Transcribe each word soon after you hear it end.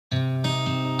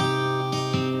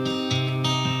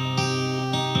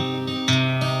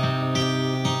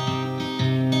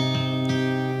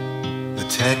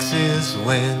Texas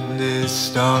wind is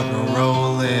starting to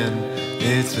roll in.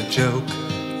 It's a joke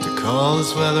to call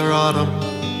this weather autumn.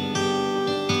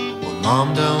 What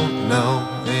Mom don't know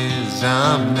is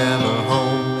I'm never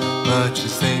home, but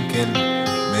she's thinking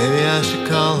maybe I should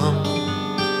call him.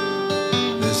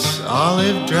 This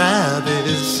olive drab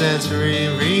is sensory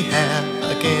rehab.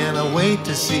 I cannot wait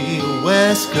to see a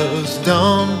West Coast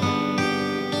dawn.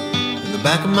 In the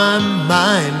back of my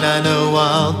mind I know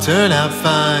I'll turn out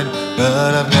fine,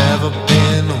 but I've never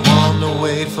been one to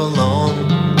wait for long.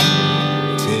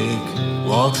 Take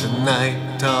walks at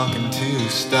night, talking to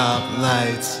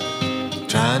stoplights,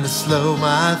 trying to slow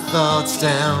my thoughts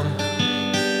down.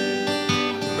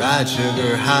 Ride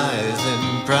sugar highs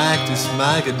and practice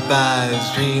my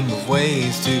goodbyes, dream of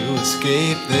ways to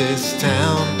escape this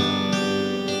town.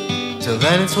 Till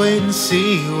then it's wait and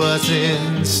see what's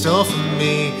in store for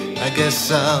me. I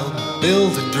guess I'll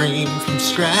build a dream from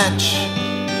scratch.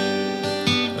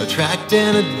 A tract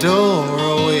and a door,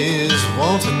 always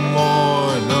wanting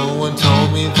more. No one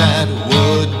told me that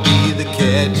would be the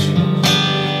catch.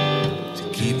 To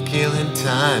keep killing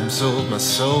time, sold my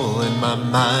soul and my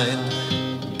mind,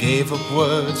 gave up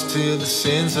words to the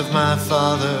sins of my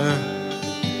father.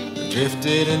 I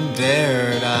drifted and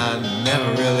dared, I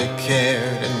never really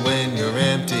cared. And when you're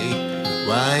empty,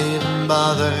 why even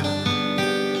bother?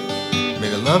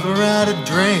 Made a lover out of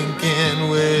drink and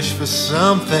wish for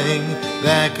something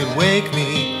that could wake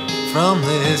me from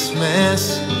this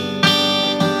mess.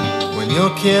 When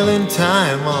you're killing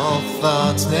time, all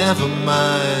thoughts never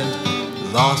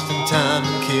mind, lost in time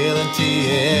and killing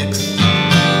TX.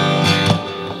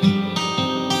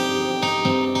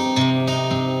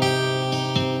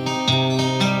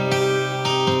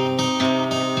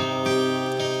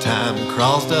 Time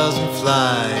crawls, doesn't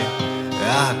fly.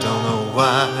 I don't know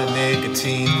why.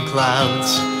 Nicotine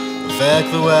clouds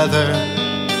affect the weather.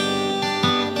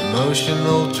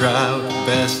 Emotional drought,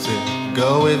 best to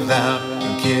go without.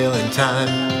 And killing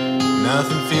time,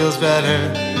 nothing feels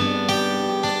better.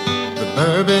 The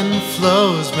bourbon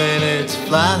flows, minutes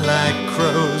fly like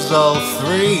crows. All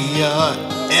three are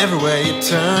everywhere you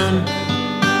turn.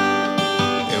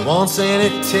 It wants and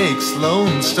it takes,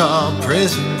 Lone Star,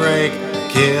 Prison Break.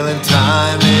 Killing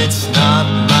time, it's not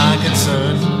my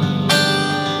concern.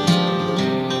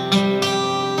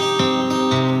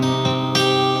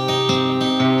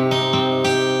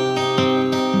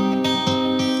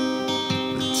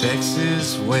 The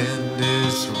Texas wind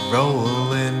is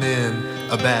rolling in,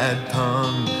 a bad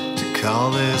pun to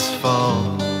call this fall.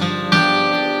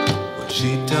 What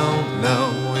she don't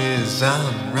know is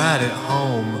I'm right at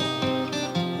home.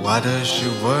 Why does she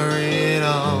worry at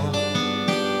all?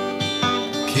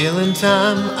 Killing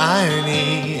time,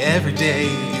 irony, everyday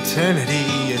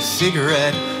eternity, a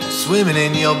cigarette swimming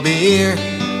in your beer.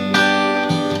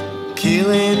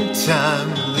 Killing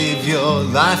time, leave your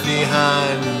life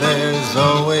behind, there's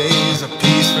always a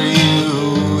piece for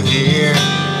you here.